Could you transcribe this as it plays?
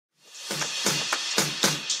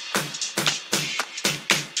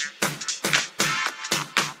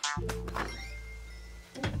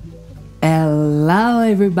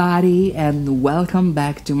Hello everybody and welcome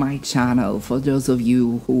back to my channel. For those of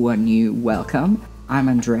you who are new, welcome. I'm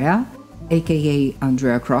Andrea, aka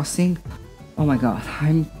Andrea Crossing. Oh my god,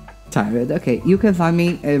 I'm tired. Okay, you can find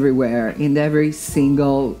me everywhere in every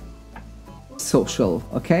single social,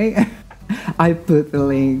 okay? I put the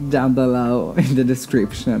link down below in the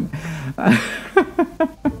description.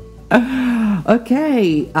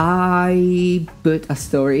 Okay, I put a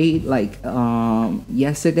story like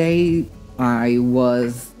yesterday. I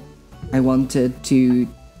wanted to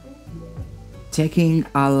taking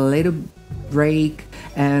a little break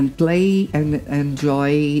and play and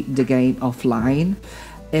enjoy the game offline,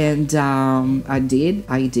 and I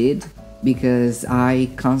did because I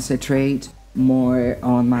concentrate more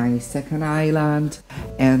on my second island,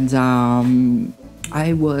 and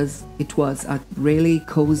it was a really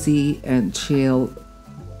cozy and chill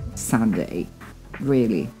Sunday,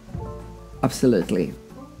 really, absolutely.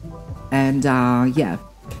 And yeah,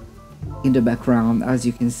 in the background, as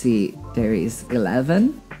you can see, there is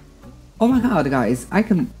 11. Oh my god, guys,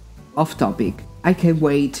 off topic, I can't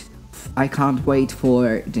wait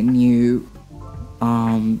for the new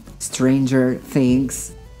Stranger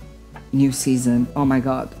Things new season. Oh my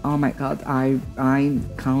god, I'm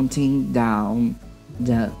counting down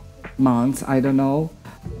the months. I don't know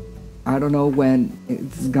when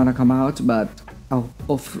it's gonna come out, but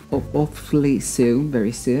hopefully soon,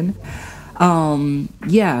 very soon.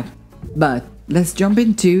 Yeah, but let's jump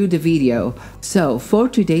into the video. So for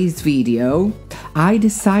today's video, I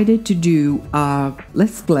decided to do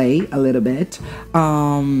let's play a little bit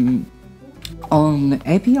on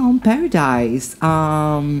Epion Paradise.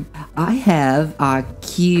 I have a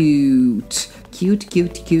cute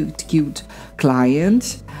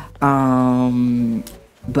client,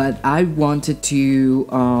 but I wanted to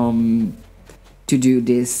do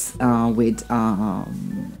this with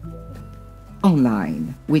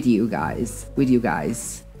online with you guys,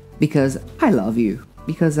 because I love you,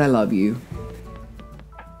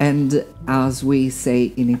 and as we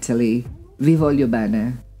say in Italy, vi voglio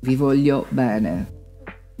bene, vi voglio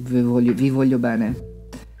bene.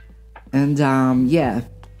 And yeah,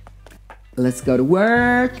 let's go to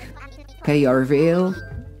work. Okay, Orville,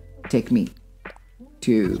 take me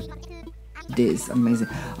to this amazing.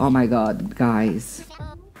 Oh my god, guys,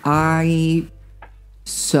 I'm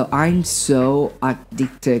so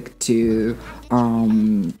addicted to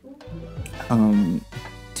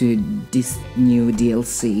this new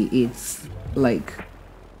DLC. It's like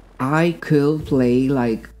I could play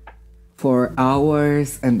like for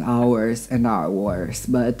hours and hours and hours,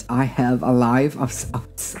 but I have a life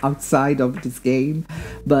outside of this game.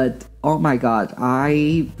 But oh my god,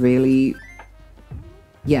 I really,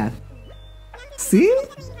 yeah. See,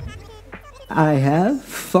 I have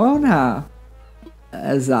Fauna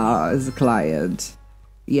as a client.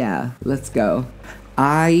 Yeah, let's go.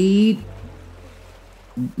 I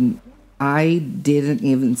didn't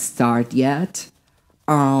even start yet.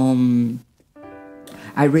 I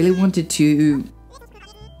really wanted to.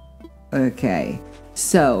 Okay,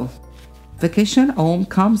 so vacation home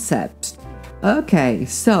concept. Okay,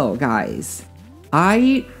 so guys,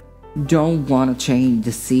 I don't want to change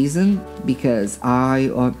the season because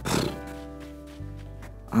wow,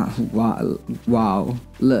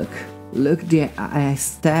 look the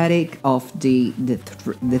aesthetic of the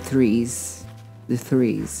trees, the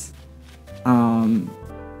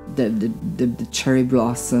cherry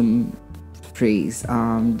blossom trees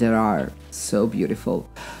that are so beautiful.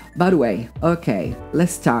 By the way, okay,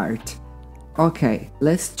 let's start. Okay,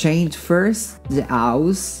 let's change first the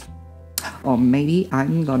house, or maybe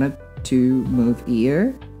I'm gonna to move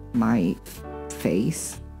here my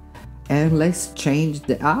face, and let's change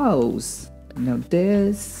the house. Now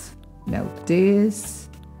this,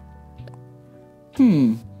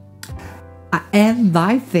 and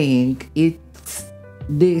I think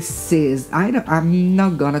I'm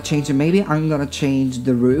not gonna change it. Maybe I'm gonna change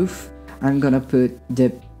the roof. I'm gonna put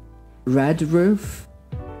the red roof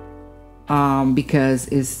because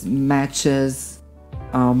it matches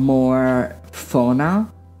more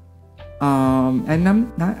fauna.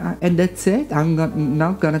 And that's it. I'm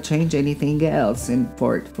not gonna change anything else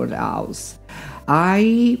for the house.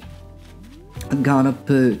 I'm gonna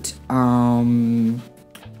put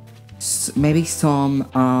maybe some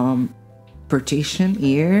partition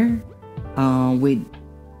here with,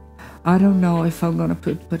 I don't know if I'm gonna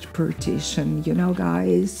put partition, you know,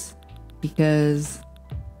 guys, because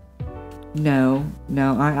no,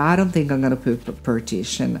 I don't think I'm gonna put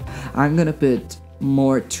partition. I'm gonna put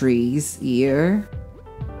more trees here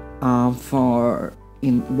for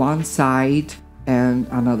in one side and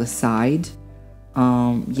another side.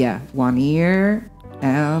 Yeah, one here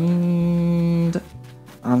and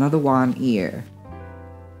another one here.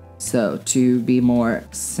 So to be more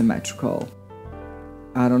symmetrical.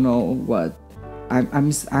 I don't know what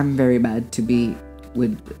I'm very bad to be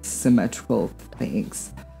with symmetrical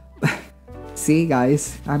things. See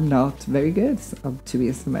guys, I'm not very good to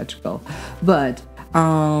be symmetrical. But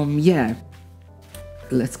yeah,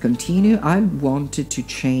 let's continue. I wanted to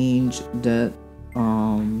change the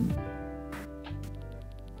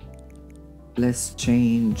let's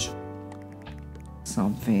change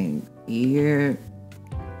something here.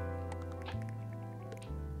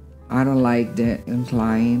 I don't like the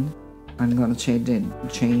incline. I'm gonna change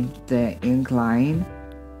the incline,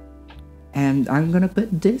 and I'm gonna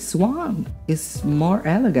put this one. It's more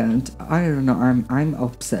elegant. I don't know. I'm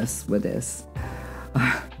obsessed with this.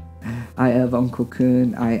 I have on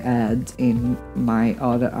Cocoon. I add in my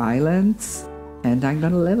other islands, and I'm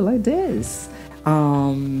gonna live like this.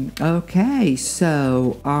 Okay,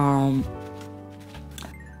 so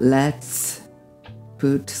let's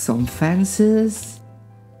put some fences.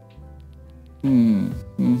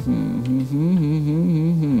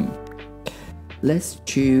 Let's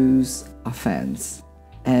choose a fence,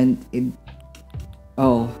 and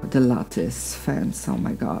the lattice fence. Oh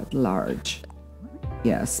my god, large.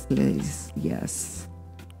 Yes, please. Yes.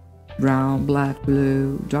 Brown, black,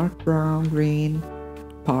 blue, dark brown, green,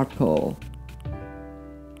 purple.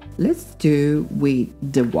 Let's do with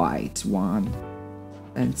the white one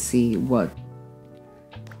and see what.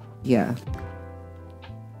 Yeah.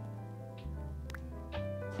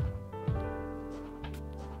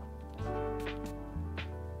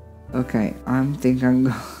 Okay, I'm thinking I'm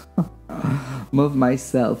gonna move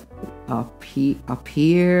myself up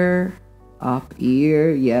here.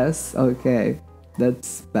 Yes, okay,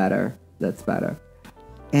 that's better.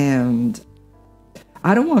 And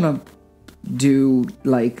I don't want to do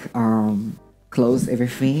like close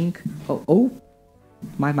everything. Oh,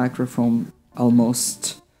 my microphone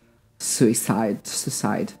almost suicide.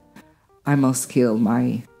 I must kill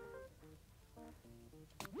my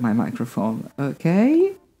microphone.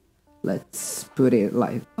 Okay. Let's put it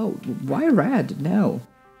like, oh, why red? No.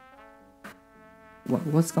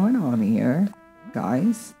 What's going on here,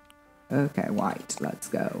 guys? Okay, white. Let's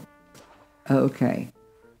go. Okay.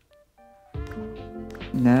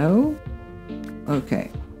 No. Okay.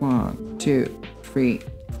 1, 2, 3,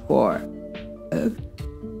 4.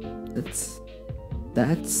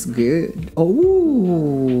 That's good.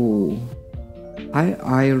 Oh,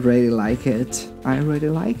 I really like it.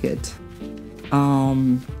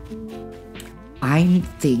 I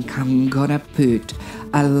think I'm gonna put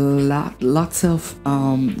lots of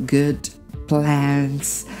good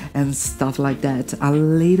plants and stuff like that. A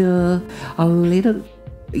little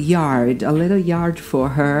yard for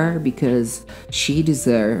her, because she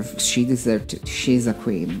deserved it. She's a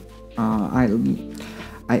queen. I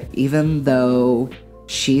even though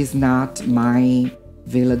she's not my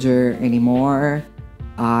villager anymore,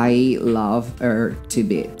 I love her to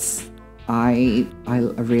bits. I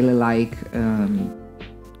really like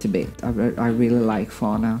Tibet. I really like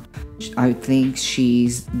Fauna. I think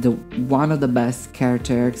she's one of the best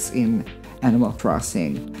characters in Animal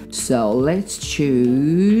Crossing. So let's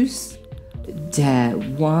choose that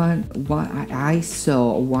one. I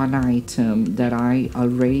saw one item that I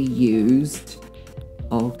already used.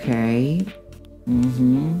 Okay.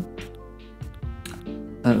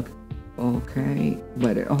 Okay.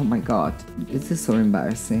 But oh my god, this is so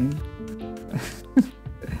embarrassing.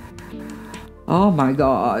 Oh my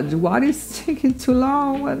god, what is taking too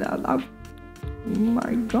long? Oh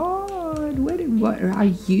my god, where are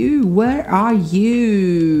you? What are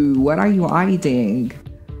you hiding?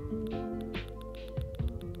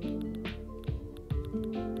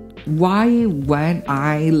 Why when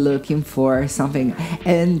I looking for something,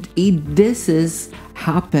 and this is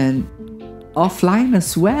happen offline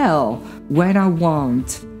as well, when I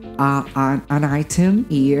want an item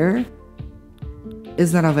here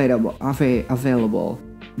is not available,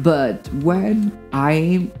 but when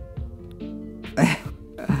I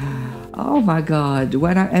oh my god,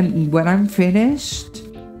 when I'm finished,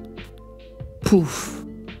 poof,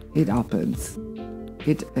 it happens,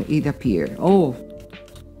 it appears. Oh,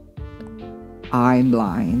 I'm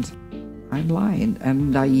blind,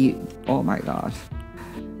 and oh my god.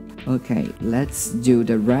 Okay, let's do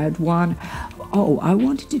the red one. Oh, I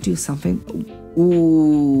wanted to do something.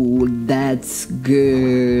 Ooh, that's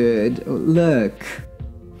good. Look.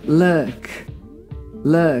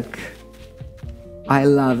 I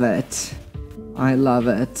love it.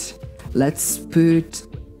 Let's put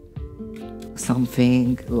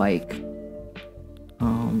something like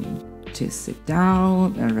to sit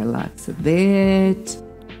down and relax a bit.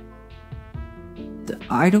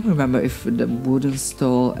 I don't remember if the wooden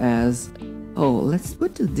stool has... Oh, let's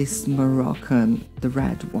put this Moroccan, the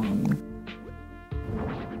red one.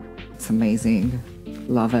 It's amazing.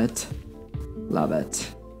 Love it. Love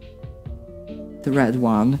it. The red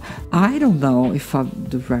one. I don't know if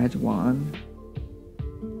the red one.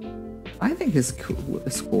 I think it's cool.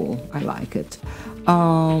 It's cool. I like it.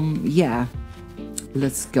 Yeah.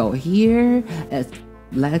 Let's go here.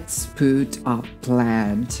 Let's put a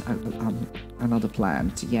plant. Another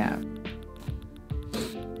plant. Yeah.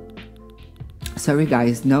 Sorry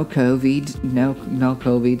guys, no COVID. No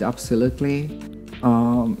COVID. Absolutely.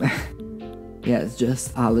 Yeah, it's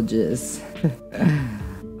just allergies.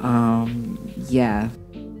 Yeah.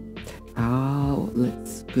 Oh,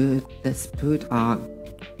 let's put our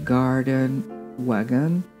garden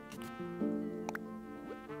wagon.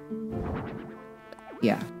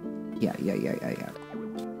 Yeah.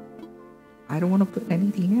 I don't want to put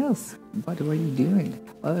anything else. What are you doing?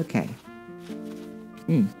 Okay.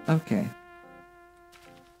 Okay.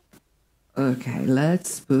 Okay,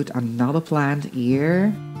 let's put another plant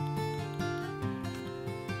here.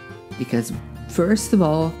 Because first of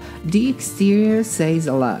all, the exterior says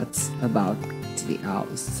a lot about the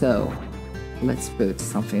house. So let's put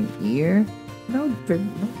something here. Not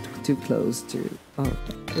too close to.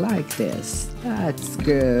 Okay, like this. That's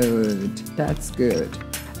good. That's good.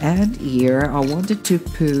 And here I wanted to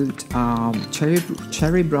put cherry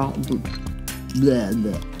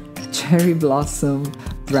blossom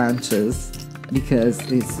branches because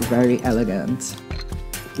it's very elegant.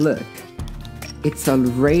 Look, it's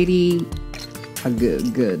already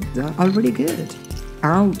already good.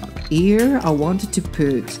 Here I wanted to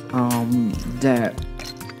put the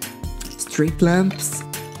street lamps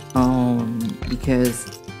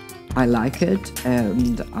because I like it,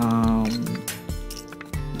 and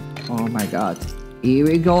oh my god, here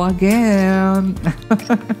we go again.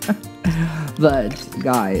 But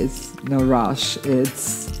guys, no rush,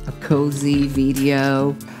 it's a cozy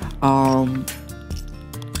video.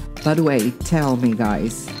 By the way, tell me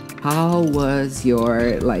guys, how was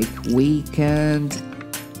your weekend?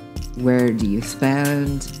 Where do you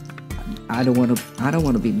spend? I don't want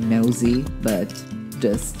to be nosy, but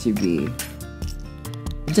just to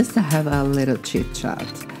have a little chit chat.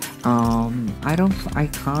 I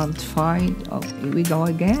can't find. Oh, here we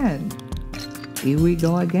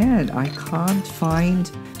go again. I can't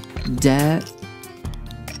find the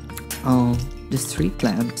street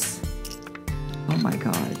lamps. Oh my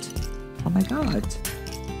god.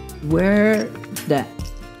 Where the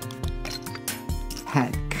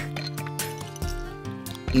heck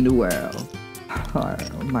in the world? Oh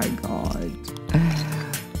my god.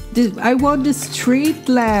 I want the street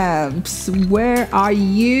lamps. Where are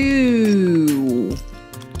you?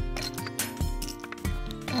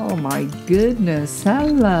 Oh my goodness.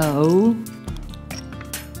 Hello.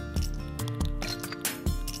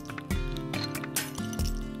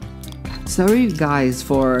 Sorry guys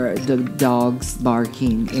for the dogs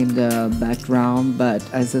barking in the background, but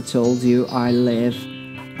as I told you, I live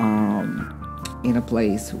in a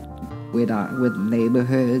place with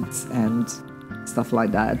neighborhoods and stuff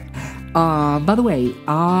like that. By the way,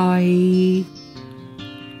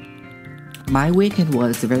 my weekend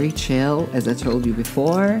was very chill, as I told you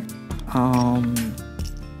before. No,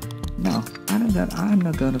 I'm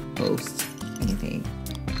not gonna post anything.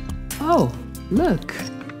 Oh, look!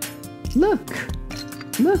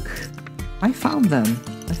 I found them.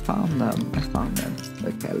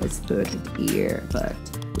 Okay, let's put it here, but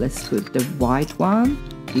let's put the white one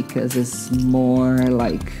because it's more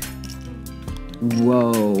like,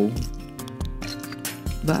 whoa.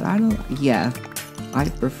 But I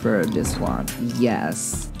prefer this one.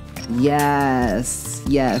 Yes. Yes.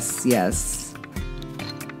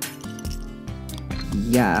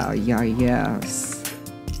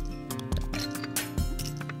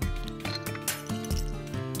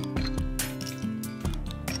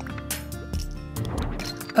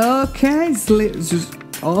 Okay,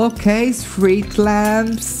 street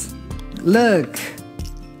lamps. Look.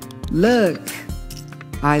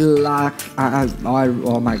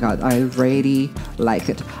 Oh my god, I really like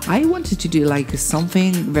it. I wanted to do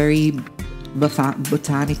something very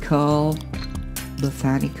botanical.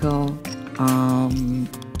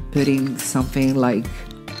 Putting something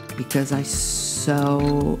because I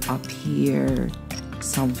saw up here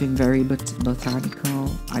something very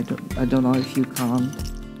botanical. I don't know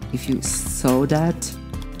if you saw that.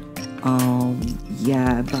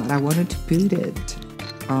 Yeah, but I wanted to put it.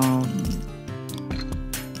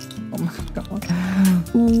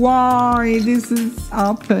 Why this is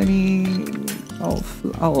happening? Oh,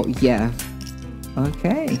 oh yeah.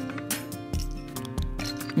 Okay.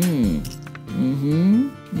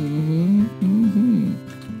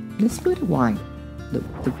 Let's put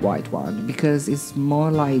the white one because it's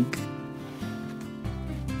more like.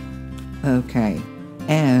 Okay,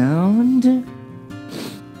 and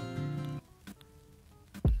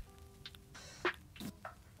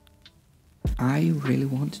I really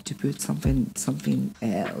wanted to put something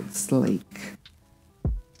else, like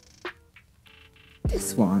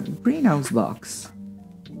this one, greenhouse box.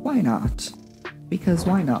 Why not? Because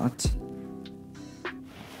why not?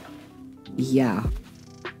 Yeah.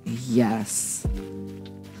 Yes.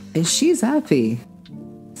 And she's happy.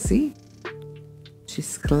 See?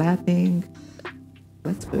 She's clapping.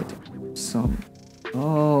 Let's put some.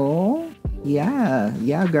 Oh, yeah.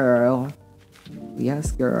 Yeah, girl.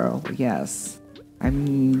 Yes, girl. Yes.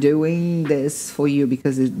 I'm doing this for you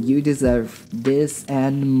because you deserve this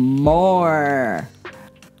and more.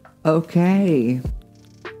 Okay.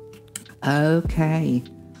 Okay.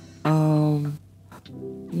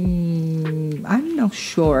 I'm not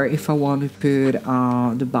sure if I want to put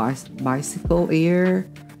the bicycle here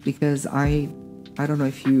because I don't know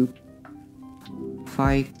if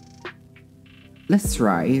I let's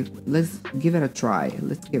try. Let's give it a try.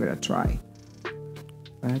 Let's give it a try.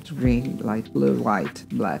 Red, green, light blue, white,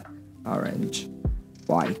 black, orange,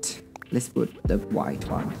 white. Let's put the white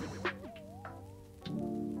one.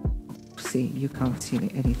 See, you can't see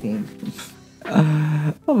anything.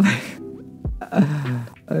 Oh my.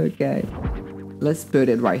 Okay. Let's put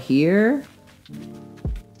it right here.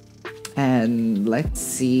 And let's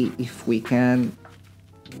see if we can,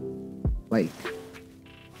 like,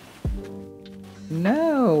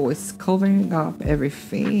 no, it's covering up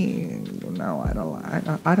everything. No,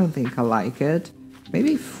 I don't think I like it.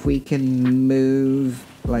 Maybe if we can move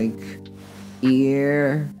like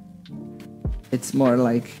here, it's more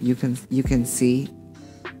like you can see.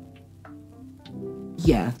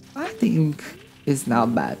 Yeah, I think it's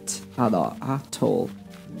not bad at all.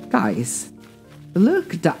 Guys,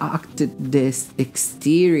 look at this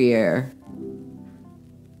exterior.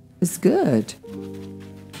 It's good.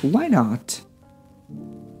 Why not?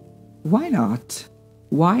 Why not?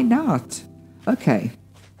 Why not? Okay.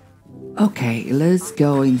 Okay, let's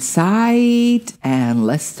go inside and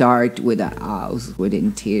let's start with the house, with the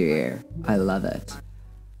interior. I love it.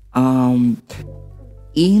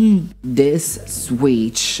 In this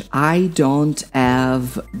switch, I don't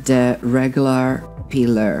have the regular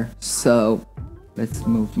pillar, so let's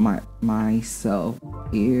move myself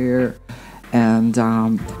here, and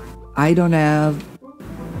I don't have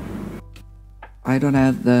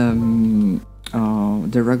the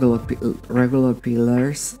regular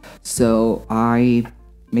pillars, so I'm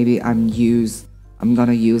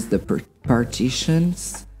gonna use the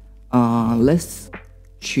partitions. Let's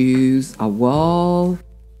choose a wall.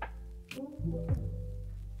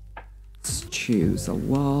 Let's choose a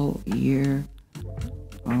wall here.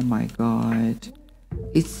 Oh my god,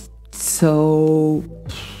 it's so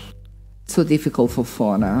difficult for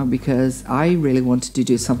Fauna because I really wanted to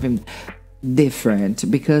do something different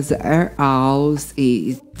because her house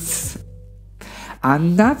is,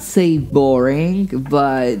 I'm not saying boring,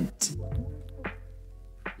 but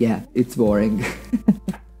yeah, it's boring.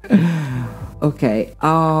 Okay,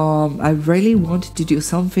 I really wanted to do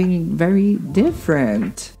something very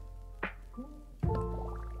different.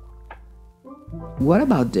 What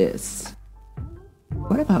about this?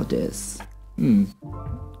 What about this?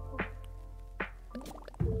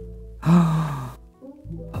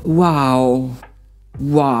 Wow.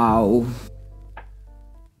 Wow.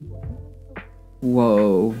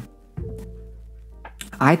 Whoa.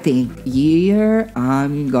 I think here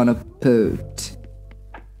I'm gonna put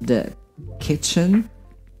the kitchen.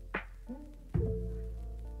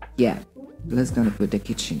 Yeah, let's gonna put the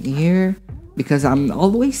kitchen here because I'm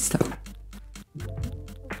always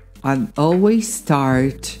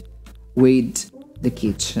start with the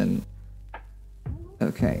kitchen.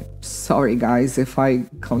 Okay, sorry guys if I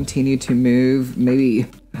continue to move, maybe.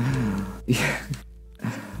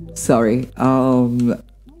 Sorry.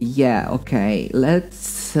 Yeah, okay,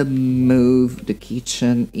 let's move the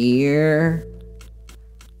kitchen here.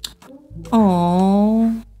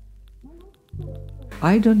 Oh,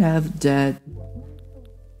 I don't have that,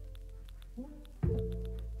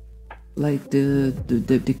 like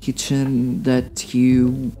the kitchen that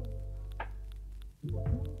you,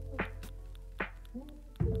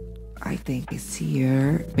 I think it's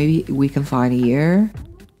here. Maybe we can find here.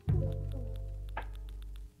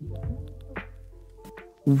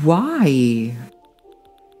 Why?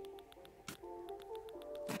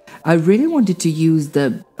 I really wanted to use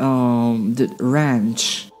the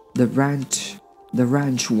ranch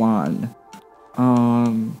one.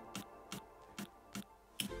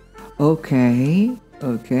 Okay,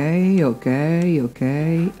 okay, okay,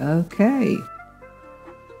 okay, okay.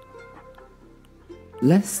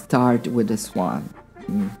 Let's start with this one.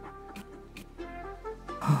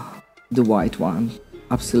 The white one.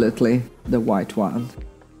 Absolutely, the white one.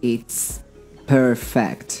 It's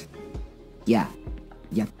perfect. Yeah.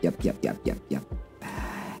 Yep, yep, yep, yep, yep, yep.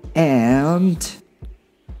 And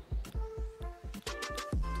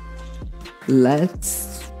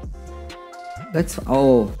let's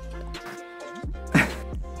oh.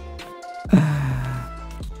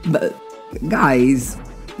 But guys,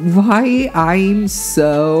 why I'm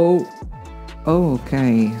so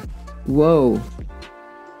okay. Whoa.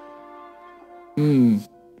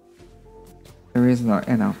 There is not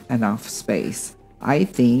enough space. I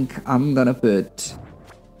think I'm gonna put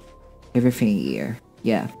everything here.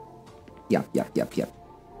 Yeah. Yep, yep, yep, yep.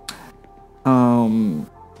 I'm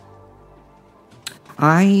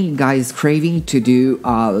guys craving to do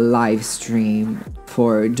a live stream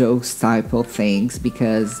for those type of things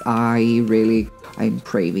because I'm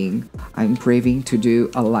craving to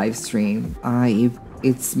do a live stream.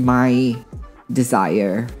 It's my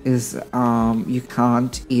desire. Is you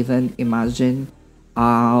can't even imagine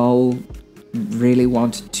how really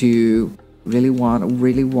wanted to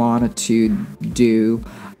do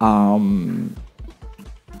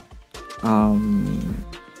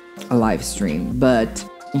a live stream, but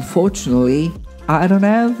unfortunately I don't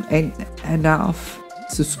have enough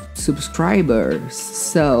subscribers.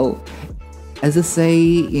 So as I say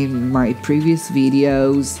in my previous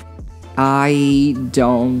videos, I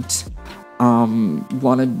don't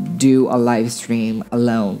want to do a live stream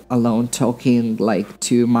alone talking like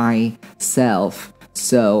to myself.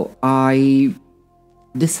 So I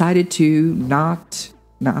decided to not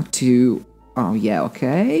to yeah,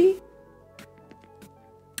 okay.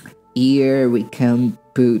 Here we can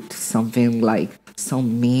put something like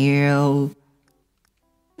some meal.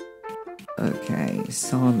 Okay,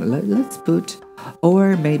 let's put,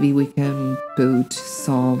 or maybe we can put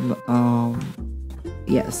some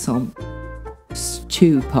yeah, some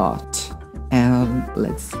stew pot, and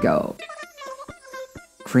let's go.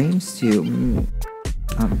 Cream stew,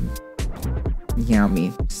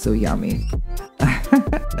 yummy, so yummy.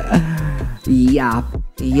 Yeah.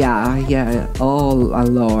 Oh,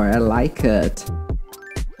 Lord, I like it.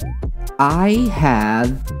 I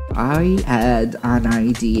had an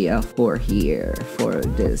idea for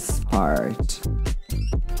this part.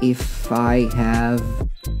 If I have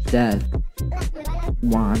that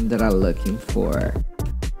one that I'm looking for.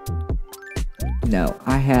 No,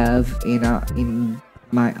 I have in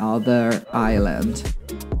my other island.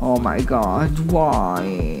 Oh my god,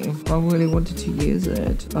 why? I really wanted to use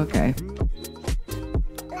it. Okay.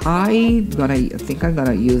 I think I'm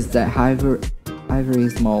gonna use the ivory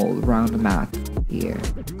small round mat here.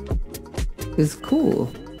 It's cool.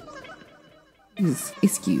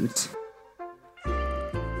 It's cute.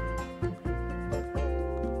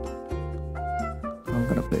 I'm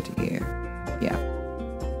gonna put it here. Yeah.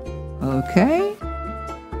 Okay.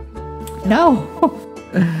 No.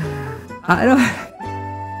 I don't.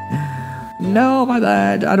 No, my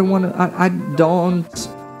bad. I don't want to. I don't.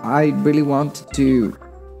 I really want to.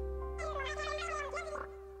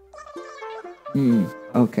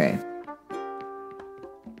 Okay.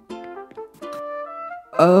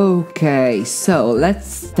 Okay, so let's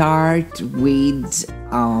start with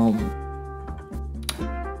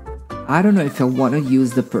I don't know if I want to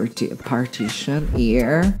use the partition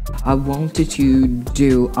here. I wanted to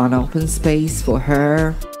do an open space for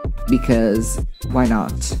her because why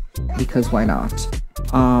not?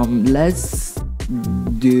 Let's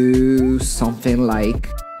do something like,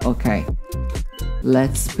 okay,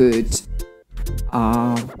 let's put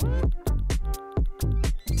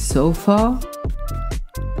sofa.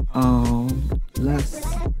 Let's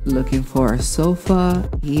looking for a sofa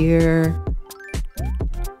here.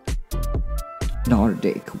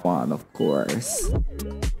 Nordic one, of course.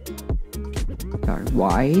 Dark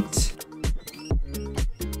white.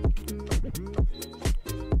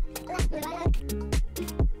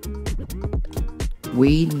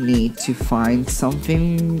 We need to find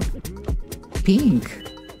something pink.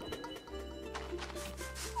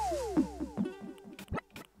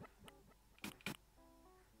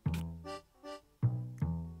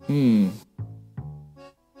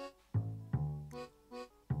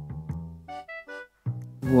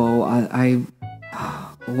 Whoa,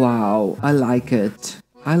 wow, I like it.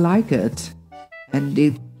 And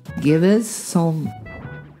it gives us some,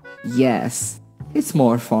 yes, It's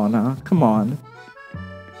more Fauna. Come on.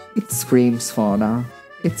 It screams Fauna.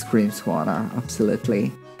 It screams Fauna,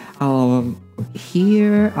 absolutely.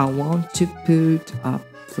 Here I want to put a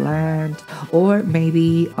plant or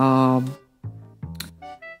maybe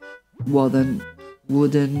wooden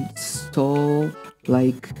stall,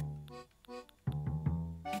 like.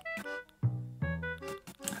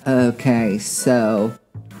 Okay, so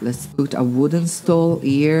let's put a wooden stall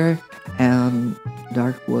here and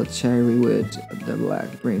dark wood, cherry wood, the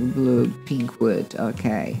black, green, blue, pink wood.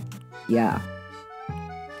 Okay, yeah.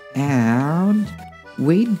 And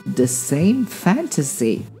with the same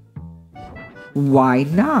fantasy. Why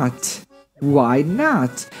not? Why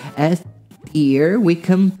not? And here we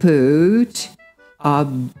can put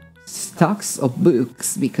stocks of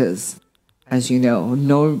books because, as you know,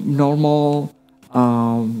 normal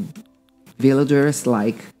villagers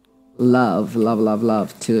like love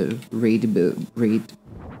to read.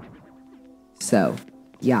 So,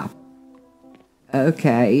 yeah.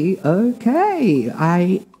 Okay.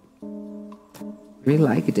 I really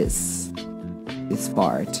like this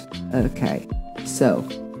part. Okay. So,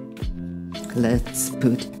 let's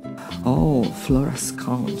put Flora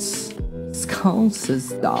sconces.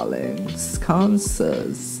 Sconces, darling.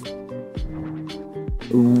 Sconces.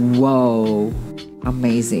 Whoa.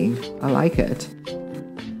 Amazing. I like it.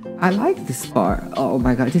 I like this part. Oh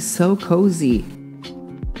my god, it's so cozy.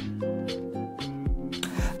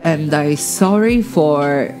 And I'm sorry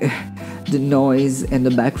for the noise in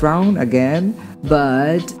the background again,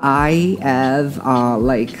 but I have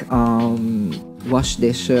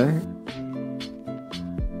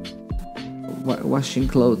washing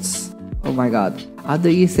clothes. Oh my god, how do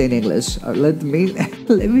you say in English? Let me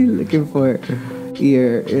looking for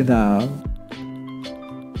here in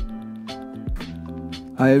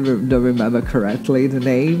I don't remember correctly the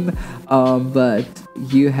name, but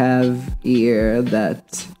you have here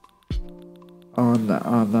that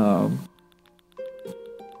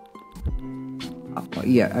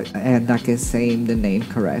yeah, and I can say the name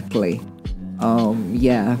correctly.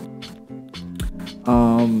 Yeah.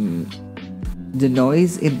 The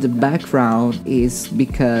noise in the background is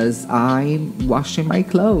because I'm washing my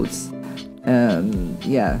clothes.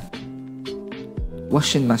 Yeah.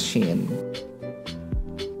 Washing machine.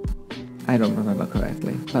 I don't remember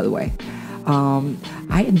correctly, by the way.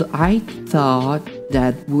 I thought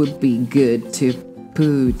that would be good to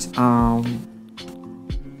put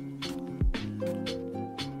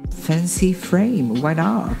fancy frame. Why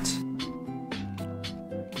not?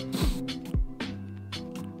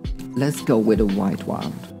 Let's go with a white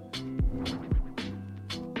one.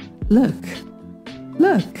 Look,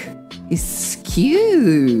 it's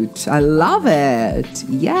cute. I love it.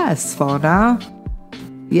 Yes, Fauna.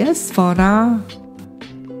 Yes, Fauna.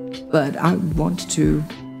 But I want to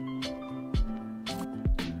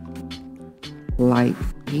like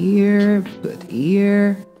here, put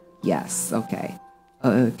here. Yes, okay.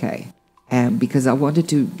 Okay. And because I wanted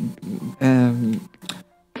to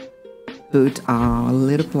put a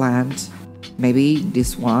little plant, maybe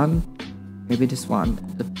this one,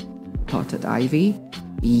 the potted ivy.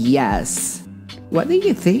 Yes. What do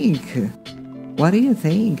you think? What do you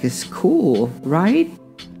think? It's cool, right?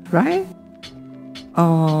 Right?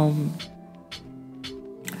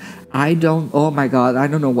 I don't, oh my god, I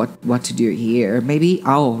don't know what to do here. Maybe,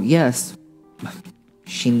 oh yes,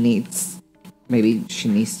 maybe she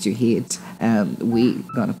needs to hit, and we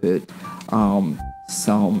gonna put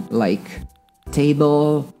some like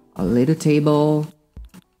table, a little table.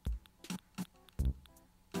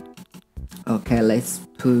 Okay, let's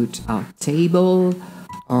put a table.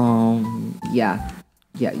 Yeah.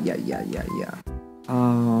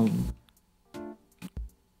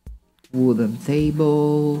 Wooden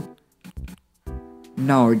table,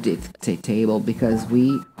 Nordic table, because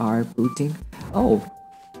we are putting. Oh,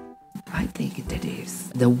 I think that is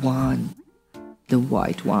the one, the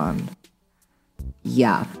white one.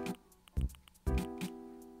 Yeah.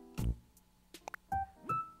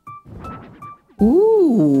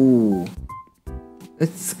 Ooh,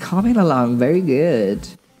 it's coming along very good.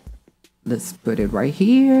 Let's put it right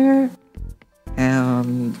here,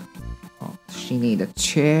 and she need a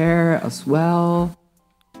chair as well,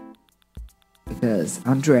 because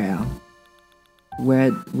Andrea,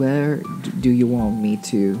 where do you want me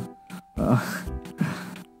to?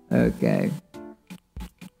 Okay.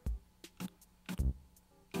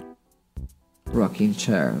 Rocking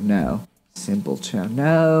chair, no. Simple chair,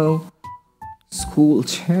 no. School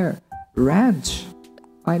chair, ranch,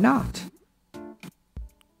 why not?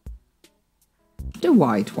 The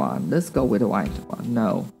white one, let's go with the white one.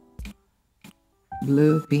 No.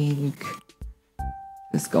 Blue, pink,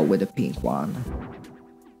 Let's go with the pink one.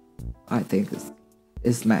 I think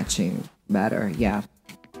it's matching better, yeah.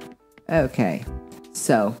 Okay,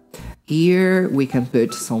 so here we can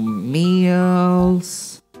put some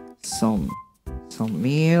meals, some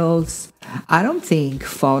meals. I don't think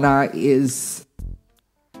Fauna is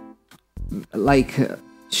like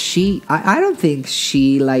I don't think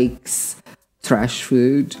she likes trash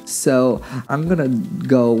food, so I'm gonna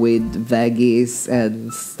go with veggies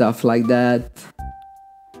and stuff like that.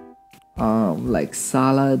 Like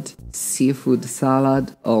salad, seafood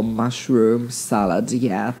salad, or mushroom salad.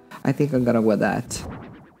 Yeah, I think I'm gonna go with that.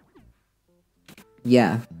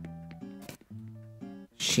 Yeah,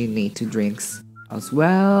 she need to drinks as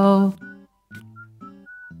well.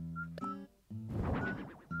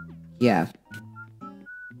 Yeah.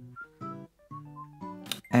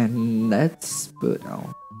 And let's put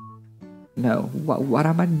no, what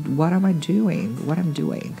am I doing? What I'm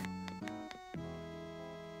doing?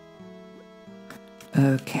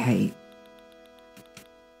 Okay.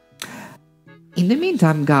 In the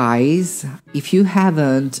meantime, guys, if you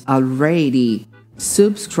haven't already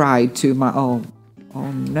subscribed to my oh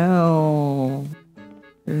no.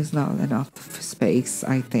 There is not enough space,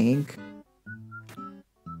 I think.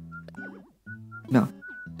 No,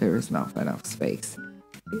 there is not enough space.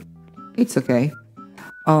 It's okay.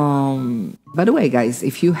 By the way, guys,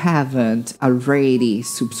 if you haven't already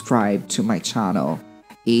subscribed to my channel,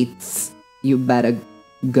 you better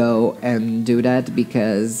go and do that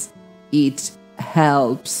because it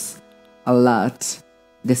helps a lot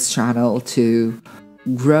this channel to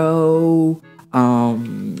grow.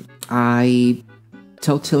 I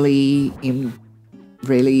totally am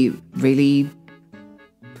really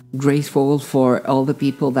grateful for all the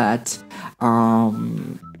people that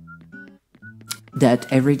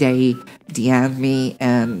every day DM me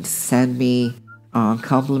and send me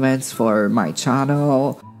compliments for my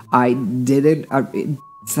channel. I didn't.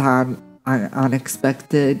 It's an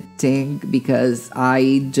unexpected thing because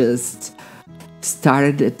I just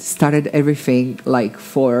started everything like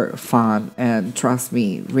for fun, and trust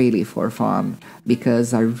me, really for fun,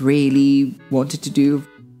 because I really wanted to do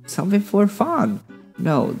something for fun.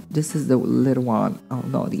 No, this is the little one. Oh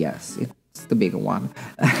no, yes, it's the bigger one.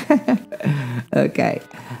 Okay,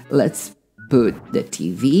 let's put the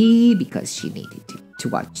TV because she needed to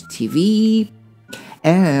watch TV,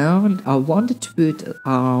 and I wanted to put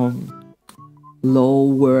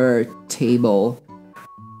lower table.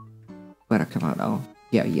 But come on, oh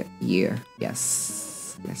yeah,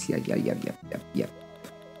 yes, yeah.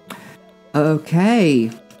 Okay.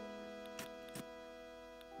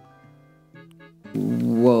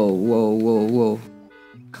 Whoa.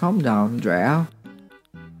 Calm down, Drea.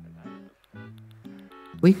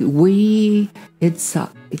 It's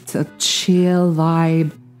a chill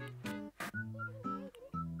vibe.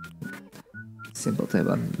 Simple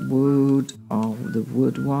table wood, the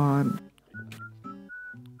wood one.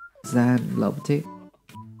 Then lovely.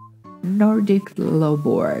 Nordic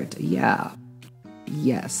lowboard, yeah.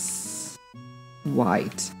 Yes.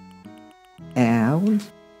 White. And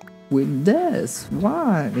with this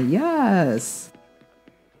one, yes.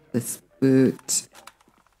 Let's put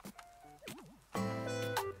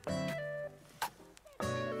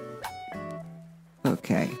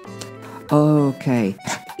okay.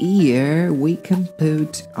 Here we can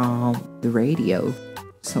put the radio,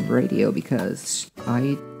 some radio, because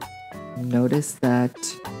I noticed that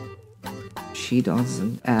she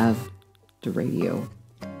doesn't have the radio.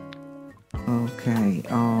 Okay,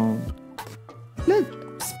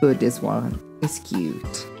 let's put this one. It's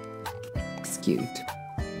cute.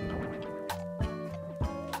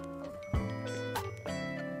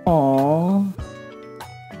 Aww,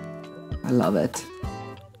 I love it.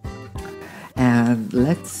 And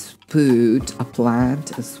let's put a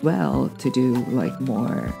plant as well to do like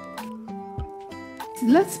more.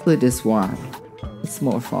 Let's put this one. It's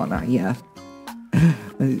more fauna, yeah.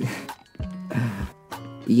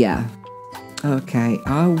 Yeah. Okay,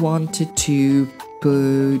 I wanted to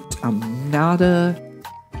put another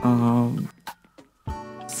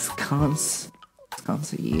sconce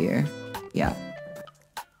here. Yeah.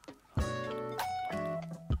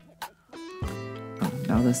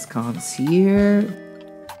 Another sconce here.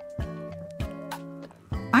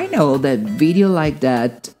 I know that video like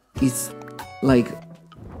that is like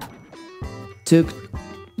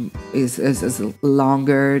is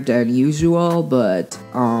longer than usual, but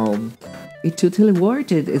it's totally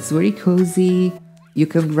worth it. It's very cozy. You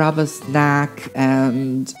can grab a snack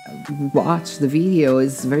and watch the video.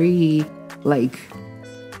 It's very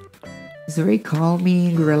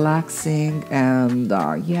calming, relaxing, and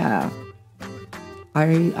yeah,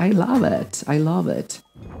 I love it. I love it.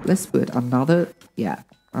 Let's put another, yeah,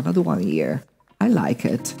 another one here. I like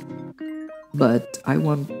it. But I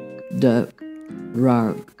want the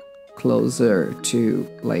rug closer to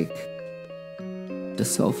like the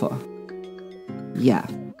sofa. Yeah.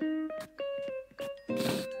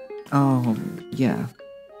 Yeah.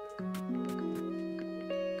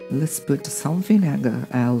 Let's put something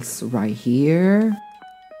else right here.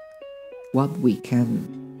 What we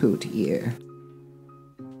can put here?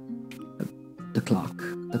 The clock.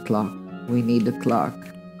 The clock. We need the clock.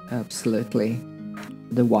 Absolutely.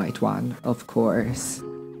 The white one, of course.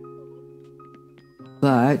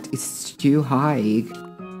 But it's too high.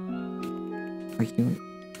 I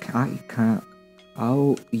can't.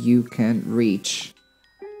 How you can reach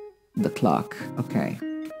the clock? Okay.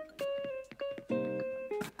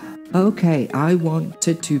 Okay, I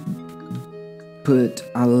wanted to put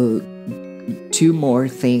two more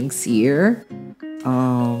things here.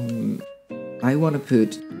 I want to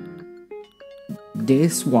put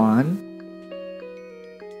this one.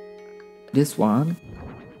 This one.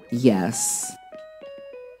 Yes.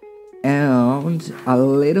 And a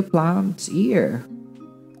little plant here.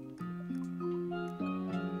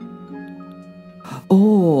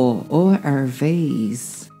 Oh, our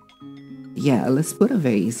vase. Yeah, let's put a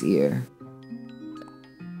vase here.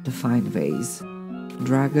 Define vase.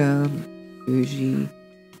 Dragon, Fuji.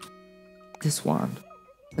 This one.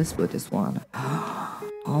 Let's put this one.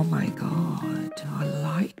 Oh my god, I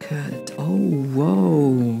like it. Oh,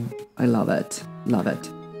 whoa. I love it. Love it.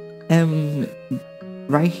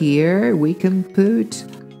 Right here we can put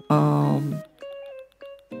a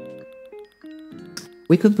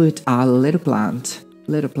little plant.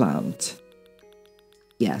 Little plant.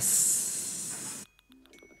 Yes.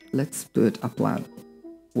 Let's put a plant.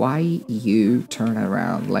 Why you turn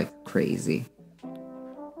around like crazy?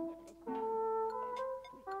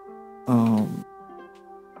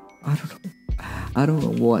 I don't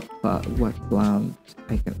know what plant.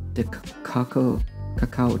 The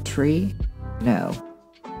cacao tree? No.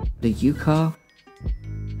 The yucca?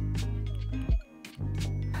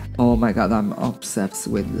 Oh my god, I'm obsessed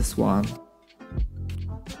with this one.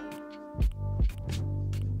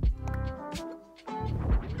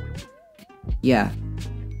 Yeah.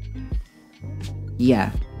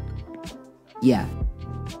 Yeah. Yeah.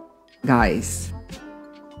 Guys.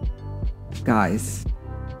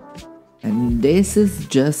 And this is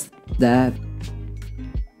just that,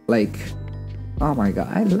 like, oh my god,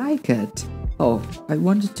 I like it. Oh, I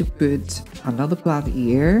wanted to put another plant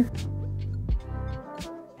here.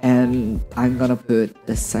 And I'm gonna put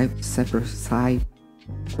the cypress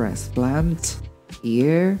plant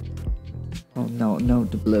here. Oh no,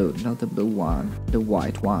 not the blue one, the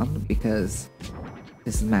white one, because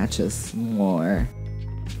this matches more.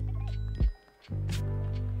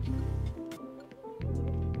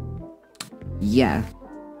 Yeah.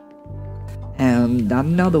 And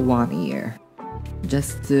another one here,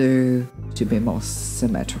 just to be more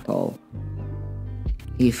symmetrical.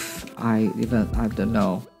 If I don't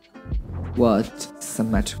know what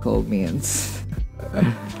symmetrical means.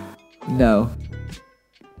 No,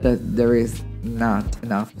 that there is not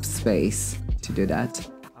enough space to do that.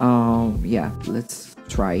 Yeah, let's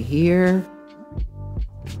try here.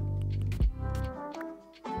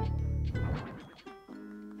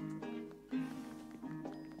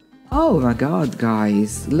 Oh my god,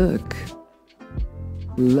 guys, look.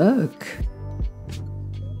 Look.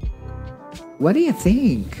 What do you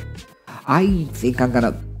think? I think I'm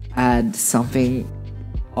gonna add something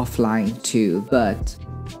offline too, but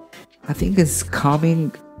I think it's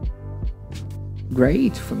coming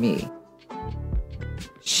great for me.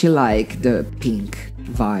 She like the pink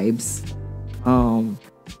vibes. Oh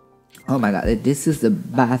my god, this is the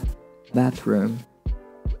bathroom.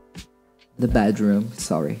 The bedroom,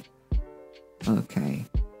 sorry. Okay.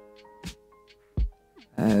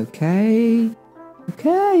 Okay.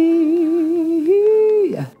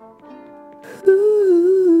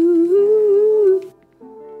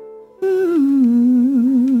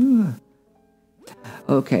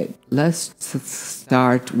 Okay, let's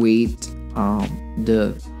start with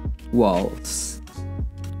the walls.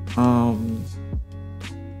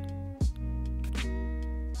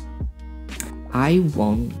 I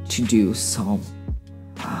want to do some.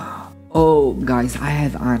 Oh, guys, I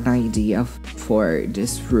have an idea for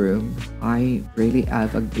this room. I really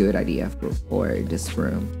have a good idea for this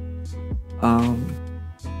room.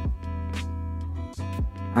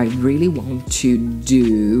 I really want to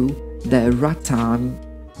do the rattan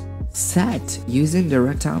set. Using the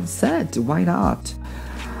rattan set, why not?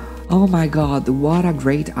 Oh my god, what a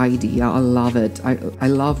great idea. I love it. I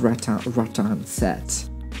love rattan set.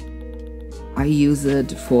 I use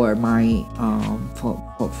it for my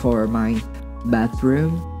for my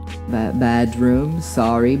bedroom. Bedroom.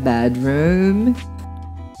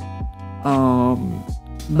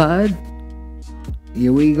 But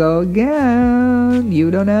here we go again.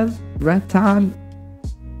 You don't have rattan.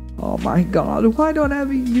 Oh my god, why don't have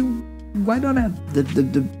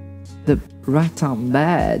the rattan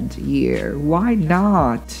bed here? Why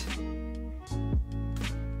not?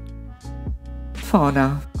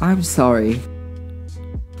 Fauna, I'm sorry.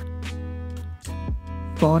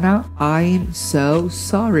 Fauna, I'm so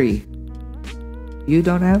sorry. You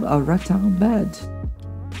don't have a rattan bed.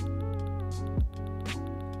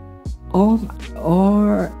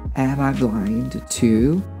 Or am I blind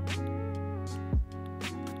too?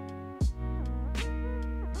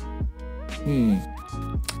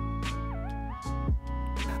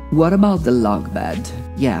 What about the log bed?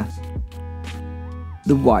 Yeah.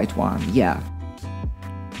 The white one, yeah.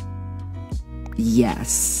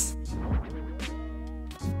 Yes.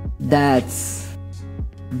 That's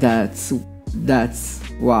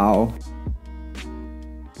wow.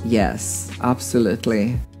 Yes,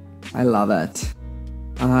 absolutely. I love it.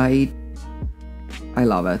 I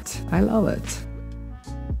love it. I love it.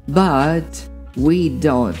 But we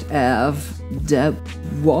don't have the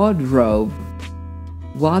wardrobe.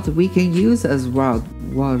 What we can use as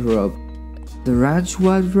wardrobe? The ranch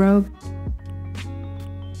wardrobe?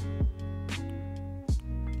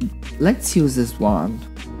 Let's use this one.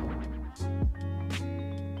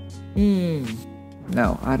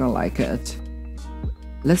 No, I don't like it.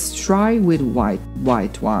 Let's try with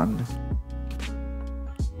white one.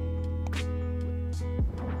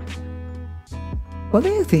 What do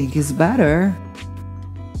you think is better?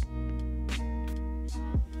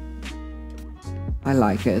 I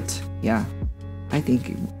like it. Yeah, I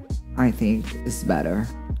think it's better.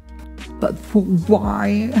 But for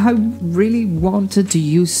why? I really wanted to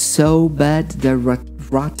use so bad the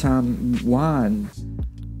rattan one.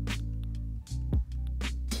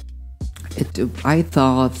 I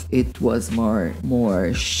thought it was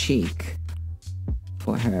more chic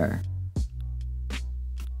for her.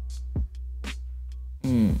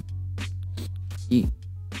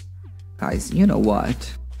 Guys, you know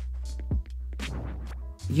what?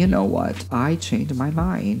 You know what? I changed my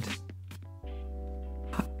mind.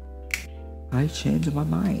 I changed my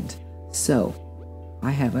mind. So,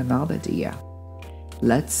 I have another idea.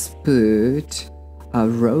 Let's put a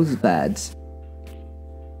rose bed.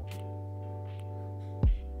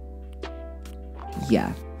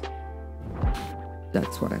 Yeah.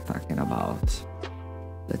 That's what I'm talking about.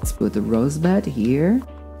 Let's put the rose bed here.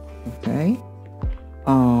 Okay.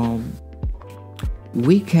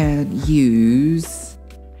 We can use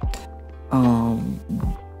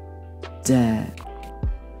the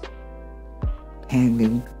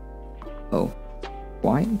hanging. Oh,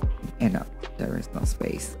 why? And no, there is no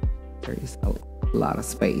space. There is a lot of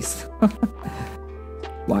space.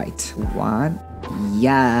 White one.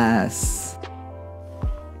 Yes.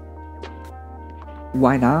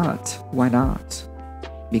 Why not? Why not?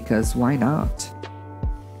 Because why not?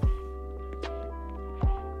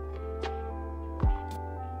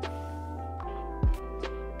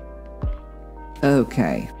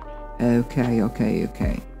 Okay.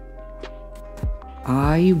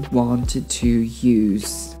 I wanted to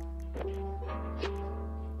use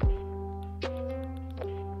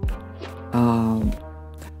a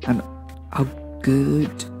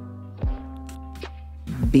good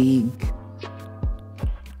big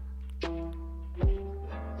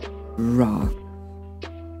rock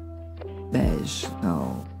beige.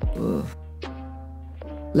 No. Ugh.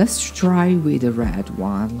 Let's try with the red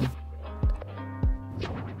one.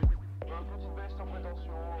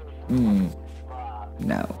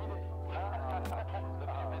 No.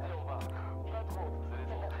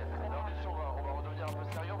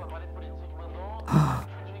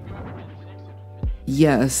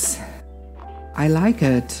 Yes. I like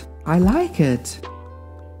it. I like it.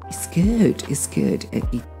 It's good. It's good.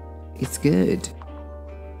 It's good.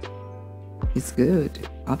 It's good.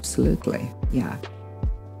 Absolutely. Yeah.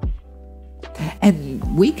 And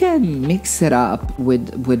we can mix it up with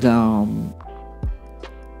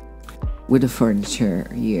the furniture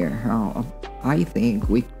here. I think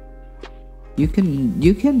you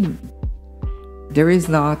can there is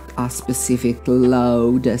not a specific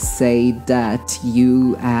law that say that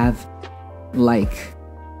you have like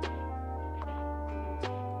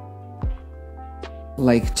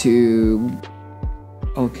to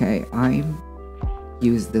okay, I'm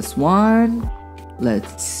use this one.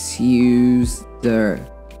 Let's use the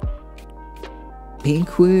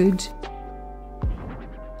pink wood.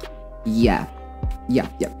 Yeah.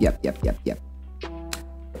 Yep.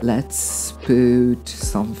 Let's put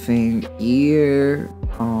something here.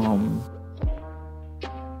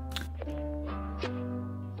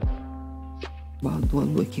 What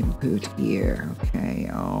we can put here? Okay.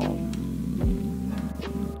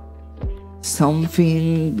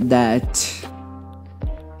 Something that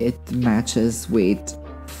it matches with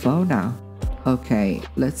fauna. Okay,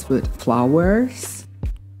 let's put flowers.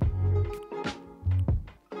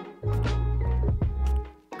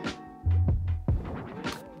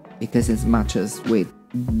 Because it matches with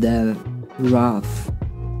the rug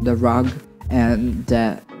and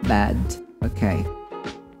the bed. Okay,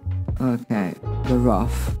 the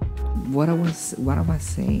roof. What am I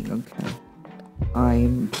saying? Okay,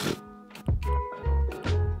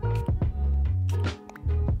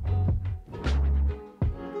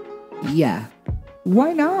 yeah,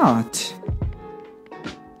 why not?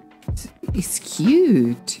 It's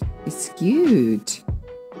cute.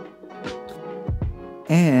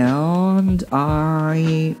 And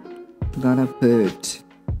I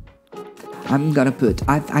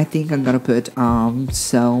think I'm gonna put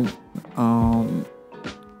some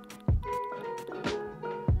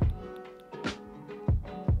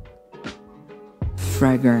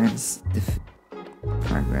fragrance.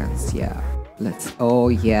 Yeah, oh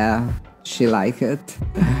yeah, she like it.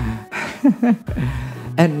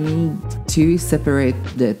 And to separate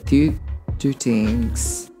the two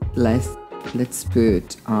things, let's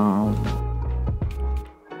put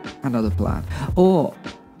another plant. Oh,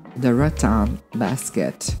 the rattan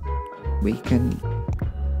basket. We can,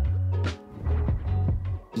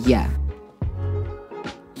 yeah.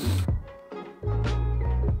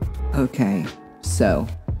 Okay, so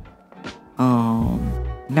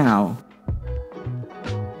now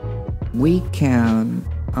we can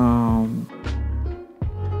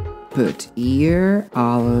put here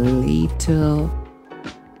a little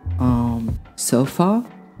sofa,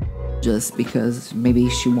 just because maybe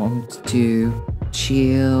she wants to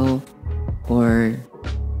chill. Or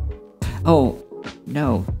oh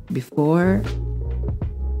no, before,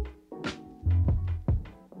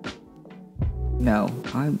 no,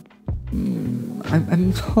 I'm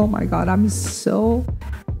oh my god, I'm so,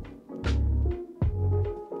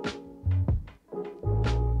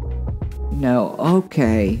 no.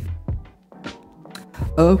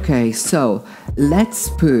 Okay, so let's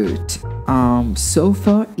put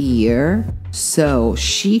sofa here so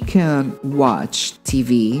she can watch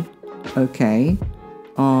TV. Okay,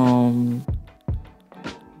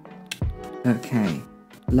 okay,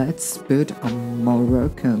 let's put a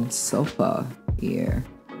Moroccan sofa here,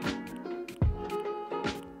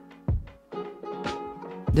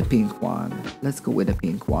 the pink one. Let's go with the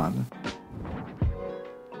pink one.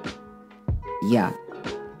 Yeah.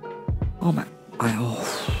 Oh my,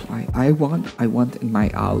 I want in my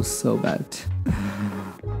house so bad.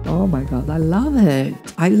 Oh my god, I love it.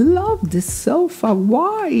 I love this sofa.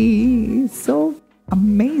 Why? It's so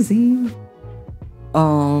amazing.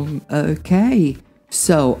 Okay.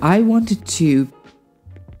 So I wanted to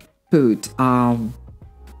put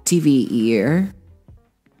TV here.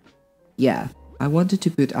 Yeah, I wanted to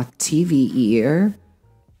put a TV here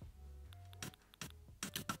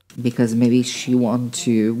because maybe she wants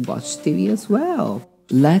to watch TV as well.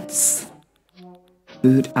 Let's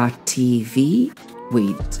put a TV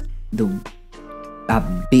with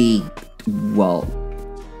a big wall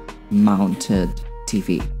mounted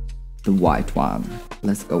TV, the white one.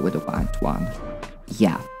 Let's go with the white one.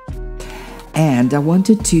 Yeah. And I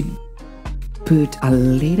wanted to put a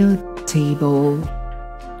little table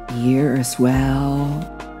here as well,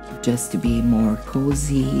 just to be more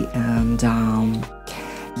cozy. And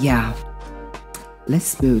yeah,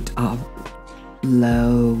 let's put a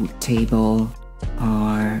low table,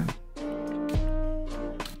 or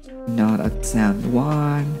not a sand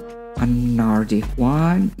one, a Nordic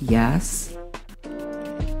one. Yes,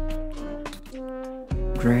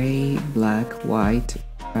 gray, black, white,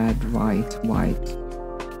 red, white.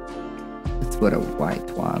 Let's put a white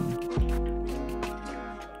one.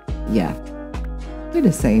 Yeah, with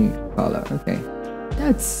the same color. Okay,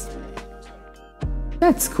 that's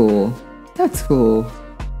cool. That's cool.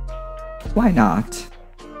 Why not?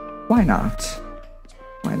 Why not?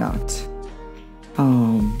 Why not?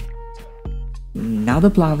 Now the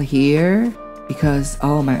plant here, because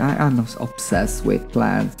oh my, I'm obsessed with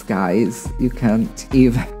plants, guys. You can't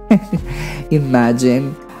even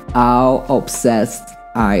imagine how obsessed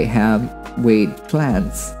I am with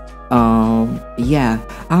plants. Yeah.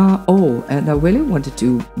 Oh, and I really wanted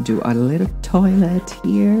to do a little toilet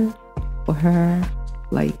here for her,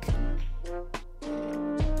 like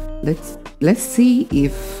let's see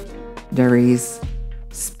if there is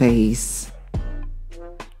space.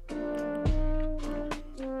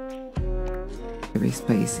 There is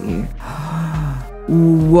space here.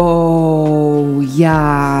 Whoa,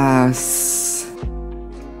 yes.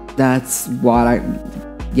 That's what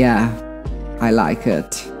yeah, I like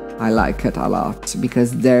it. I like it a lot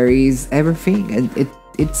because there is everything, and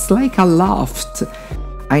it's like a loft.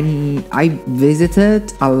 I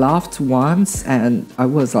visited a loft once and I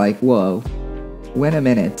was like, whoa, wait a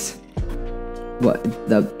minute.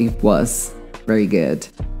 It was very good.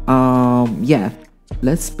 Yeah,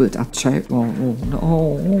 let's put a chair. Oh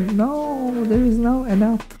no, there is no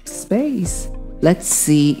enough space. Let's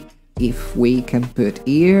see if we can put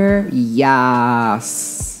here.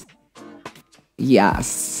 Yes.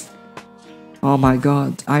 Yes. Oh my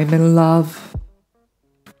god, I'm in love.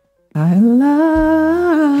 I'm in love.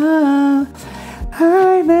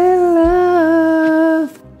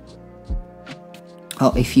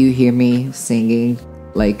 Oh, if you hear me singing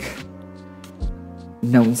like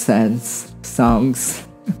nonsense songs,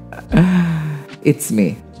 it's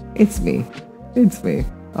me.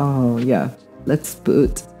 Oh yeah, let's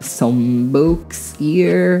put some books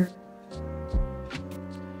here.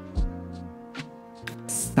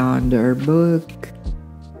 Standard book,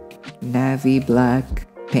 navy, black,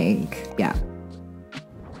 pink. Yeah,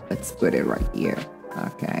 let's put it right here.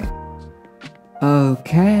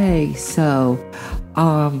 Okay, so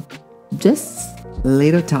just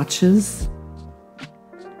little touches,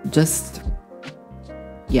 just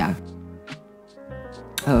yeah.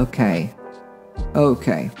 Okay,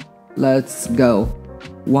 let's go.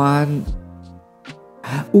 One.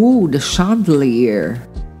 Ooh, the chandelier.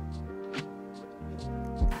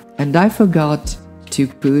 And I forgot to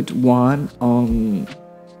put one on.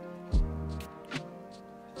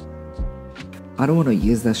 I don't want to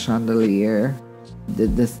use the chandelier,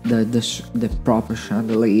 the proper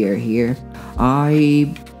chandelier here.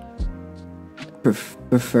 I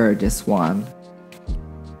prefer this one.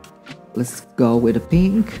 Let's go with the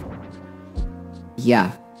pink.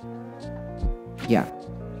 Yeah.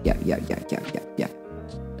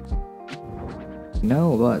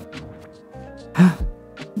 No, but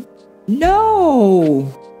no!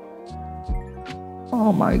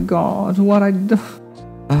 Oh my god, what I do?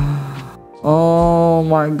 Oh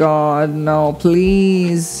my god, no,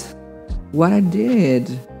 please. What I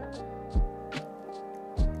did?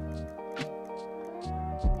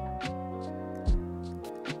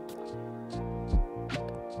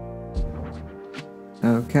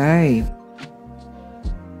 Okay.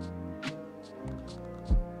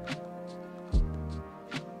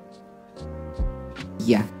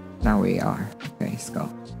 Yeah, now we are. Okay, let's go.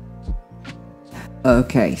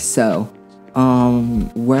 Okay, so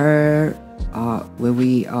where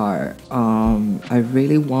we are, I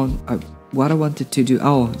really want what I wanted to do.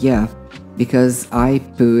 Oh yeah, because I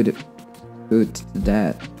put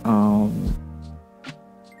that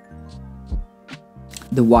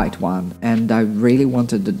the white one, and I really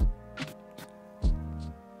wanted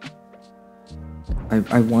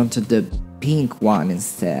I wanted the pink one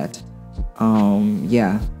instead.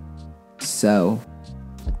 Yeah, so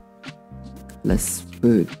let's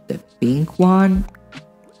put the pink one,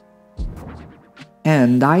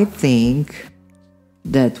 and I think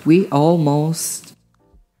that we almost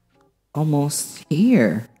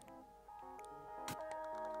here.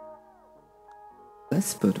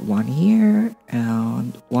 Let's put one here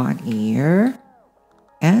and one here,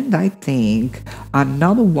 and I think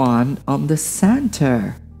another one on the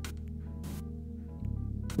center.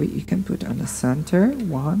 Wait, you can put on the center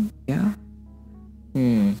one, yeah.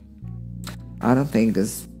 I don't think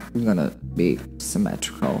this is gonna be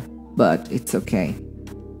symmetrical, but it's okay.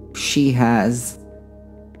 She has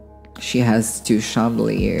two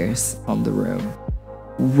chandeliers on the room.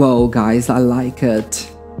 Whoa, guys, I like it.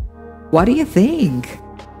 What do you think?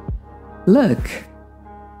 Look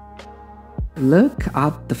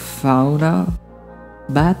at the Fauna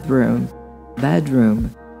bedroom.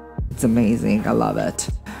 It's amazing. I love it.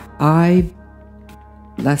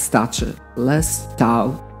 Let's touch it. Let's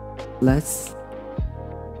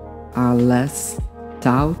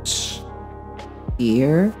touch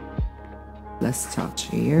here. Let's touch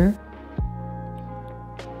here.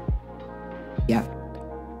 Yeah.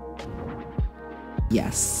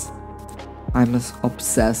 Yes. I'm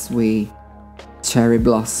obsessed with cherry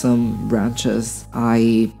blossom branches.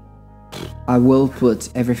 I will put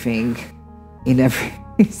everything in every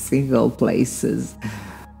single places.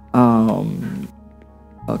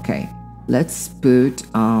 Okay, let's put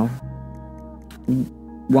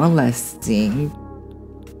one last thing,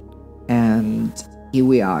 and here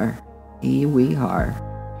we are.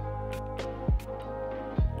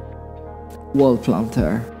 Wall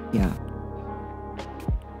planter, yeah.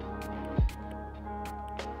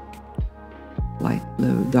 Light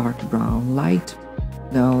blue, dark brown, light.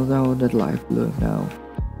 No, not light blue, no.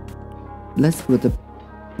 Let's put the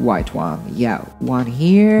white one. Yeah, one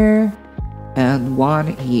here and one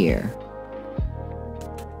here.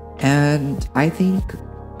 And I think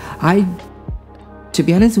to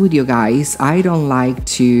be honest with you guys, I don't like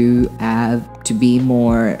to have to be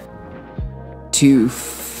more to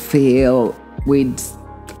fill with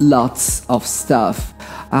lots of stuff.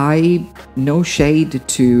 I no shade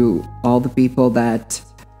to all the people that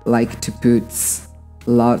like to put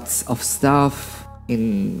lots of stuff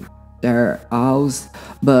in their house,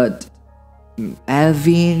 but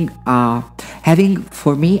having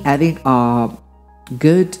for me having a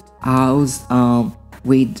good house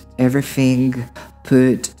with everything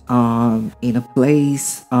put in a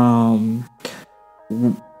place and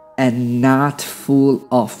not full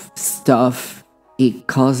of stuff, it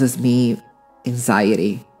causes me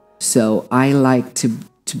anxiety. So I like to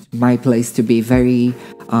my place to be very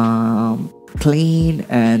clean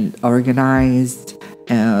and organized,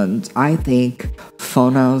 and I think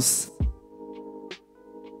Fauna'S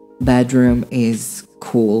bedroom is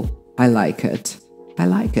cool. I like it.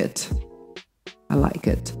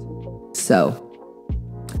 So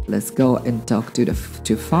let's go and talk to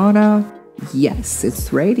Fauna. Yes,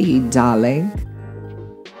 it's ready, darling.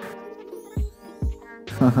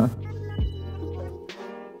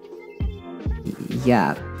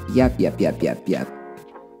 Yep.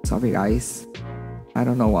 Sorry guys, I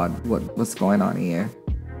don't know what's going on here.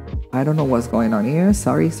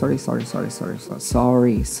 Sorry.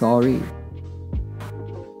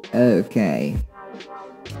 Okay.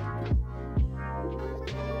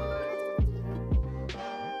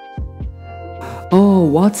 Oh,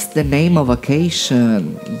 what's the name of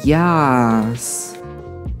vacation? Yes.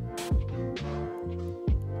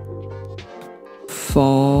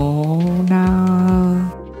 Fauna.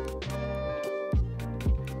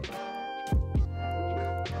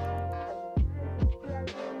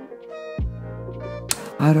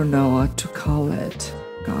 I don't know what to call it,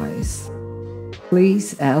 guys.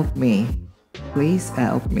 Please help me.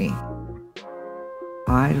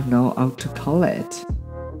 I don't know how to call it.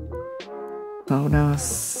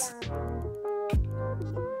 Fauna'S.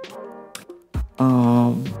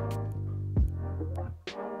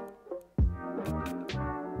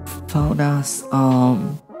 Fauna'S.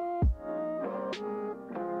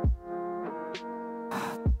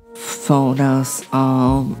 Fauna'S.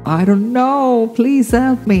 I don't know. Please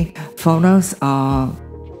help me. Fauna'S.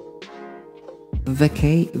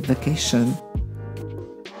 Vacation.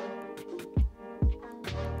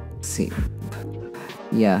 See.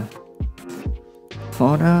 Yeah.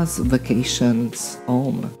 Fauna'S vacations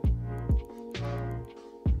home.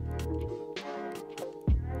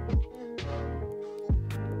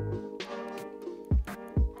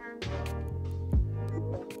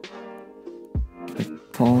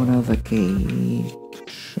 Fauna vacation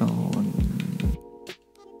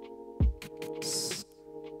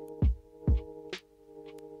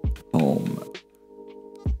home.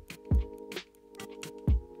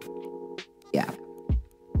 Yeah.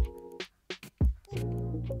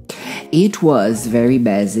 It was very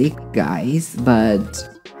basic, guys, but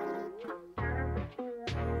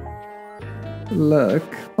look,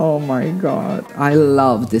 oh my god, I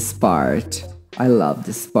love this part.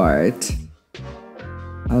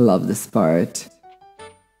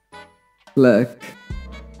 Look.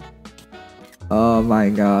 Oh my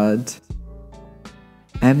god.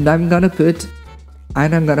 And I'm gonna put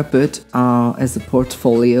as a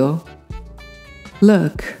portfolio.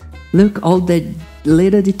 Look all the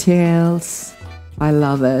little details. I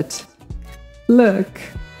love it. Look.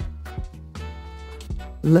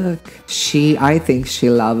 I think she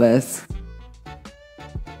loves us.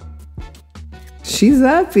 She's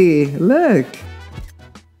happy. Look.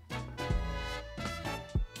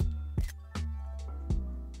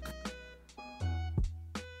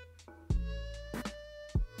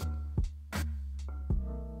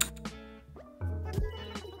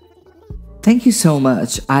 Thank you so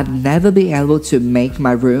much. I'd never be able to make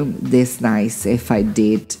my room this nice if I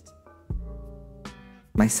did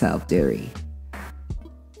myself, dearie.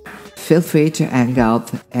 Feel free to hang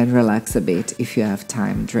out and relax a bit if you have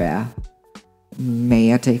time, Drea.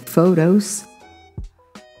 May I take photos?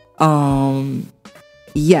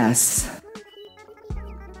 Yes.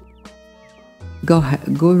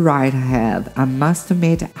 Go right ahead. I must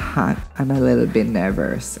admit, I'm a little bit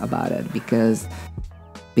nervous about it because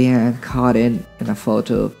being caught in a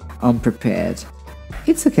photo unprepared.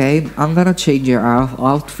 It's okay, I'm gonna change your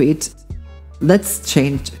outfit let's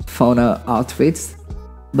change Fauna outfits,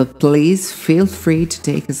 but please feel free to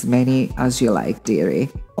take as many as you like, dearie.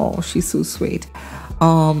 Oh, she's so sweet.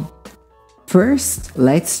 First,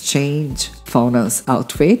 let's change Fauna'S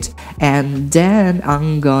outfit, and then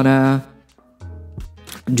I'm gonna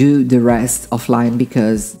do the rest offline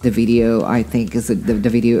because the video, I think, is the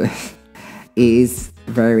video is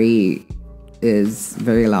very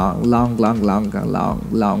long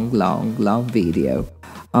video.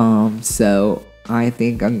 So I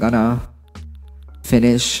think I'm gonna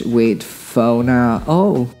finish with Fauna.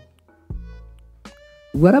 Oh,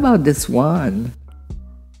 what about this one?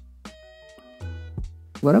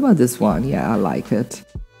 What about this one? Yeah, I like it.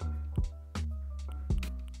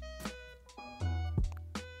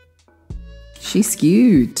 She's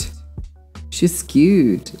cute. She's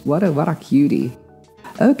cute. What a cutie.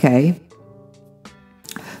 Okay.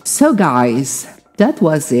 So guys, that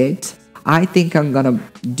was it. I think I'm gonna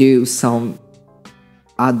do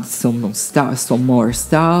add some more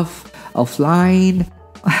stuff offline.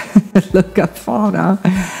 Look at Fauna.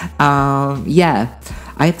 Yeah,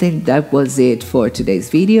 I think that was it for today's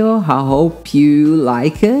video. I hope you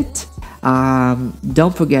like it.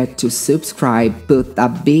 Don't forget to subscribe, put a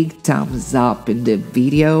big thumbs up in the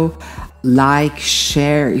video, like,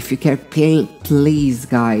 share if you care. Please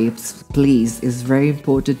guys, please, it's very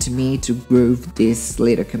important to me to grow this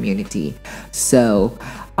little community. So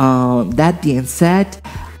that being said,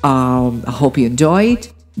 I hope you enjoyed.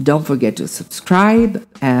 Don't forget to subscribe,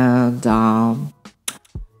 and I'll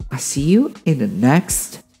see you in the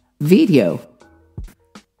next video.